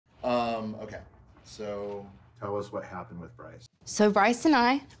Okay, so tell us what happened with Brice. So Brice and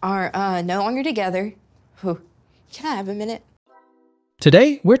I are no longer together. Whew. Can I have a minute?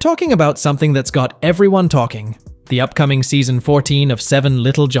 Today, we're talking about something that's got everyone talking. The upcoming season 14 of 7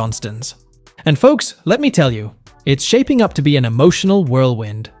 Little Johnstons. And folks, let me tell you, it's shaping up to be an emotional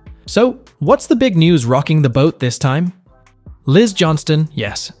whirlwind. So, what's the big news rocking the boat this time? Liz Johnston,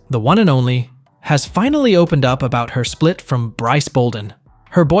 yes, the one and only, has finally opened up about her split from Brice Bolden,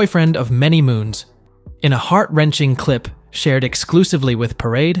 her boyfriend of many moons. In a heart-wrenching clip shared exclusively with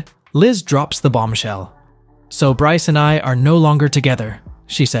Parade, Liz drops the bombshell. So Brice and I are no longer together,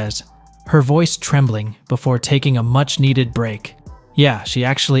 she says, her voice trembling before taking a much-needed break. Yeah, she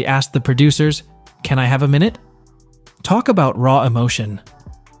actually asked the producers, "Can I have a minute?" Talk about raw emotion.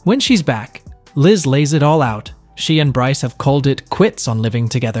 When she's back, Liz lays it all out. She and Brice have called it quits on living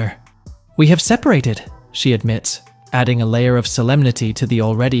together. "We have separated," she admits, adding a layer of solemnity to the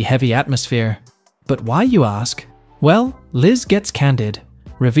already heavy atmosphere. But why, you ask? Well, Liz gets candid,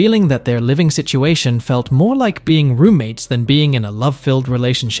 revealing that their living situation felt more like being roommates than being in a love-filled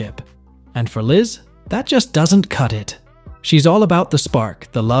relationship. And for Liz, that just doesn't cut it. She's all about the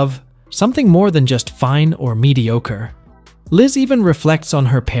spark, the love, something more than just fine or mediocre. Liz even reflects on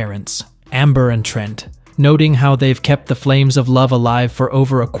her parents, Amber and Trent, noting how they've kept the flames of love alive for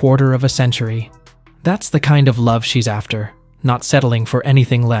over a quarter of a century. That's the kind of love she's after, not settling for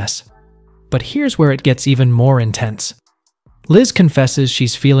anything less. But here's where it gets even more intense. Liz confesses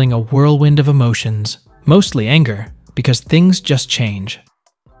she's feeling a whirlwind of emotions, mostly anger, because things just change.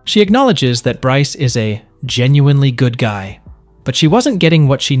 She acknowledges that Brice is a genuinely good guy, but she wasn't getting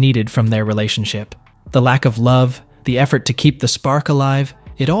what she needed from their relationship. The lack of love, the effort to keep the spark alive,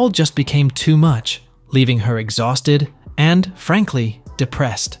 it all just became too much, leaving her exhausted and, frankly,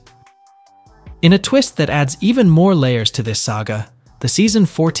 depressed. In a twist that adds even more layers to this saga, the season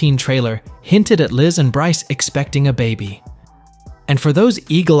 14 trailer hinted at Liz and Brice expecting a baby. And for those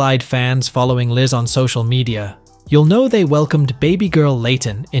eagle-eyed fans following Liz on social media, you'll know they welcomed baby girl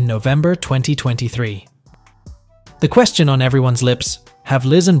Layton in November 2023. The question on everyone's lips, have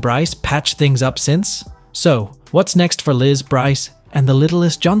Liz and Brice patched things up since? So, what's next for Liz, Brice, and the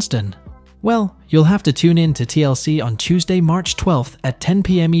littlest Johnston? Well, you'll have to tune in to TLC on Tuesday, March 12th at 10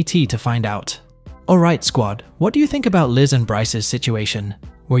 p.m. ET to find out. Alright squad, what do you think about Liz and Brice's situation?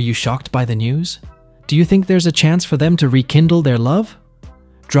 Were you shocked by the news? Do you think there's a chance for them to rekindle their love?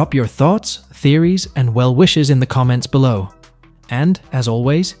 Drop your thoughts, theories, and well wishes in the comments below. And, as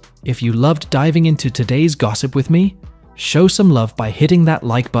always, if you loved diving into today's gossip with me, show some love by hitting that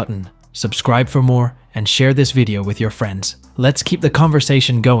like button, subscribe for more, and share this video with your friends. Let's keep the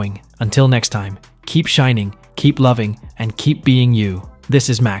conversation going. Until next time, keep shining, keep loving, and keep being you. This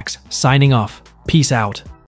is Max, signing off. Peace out.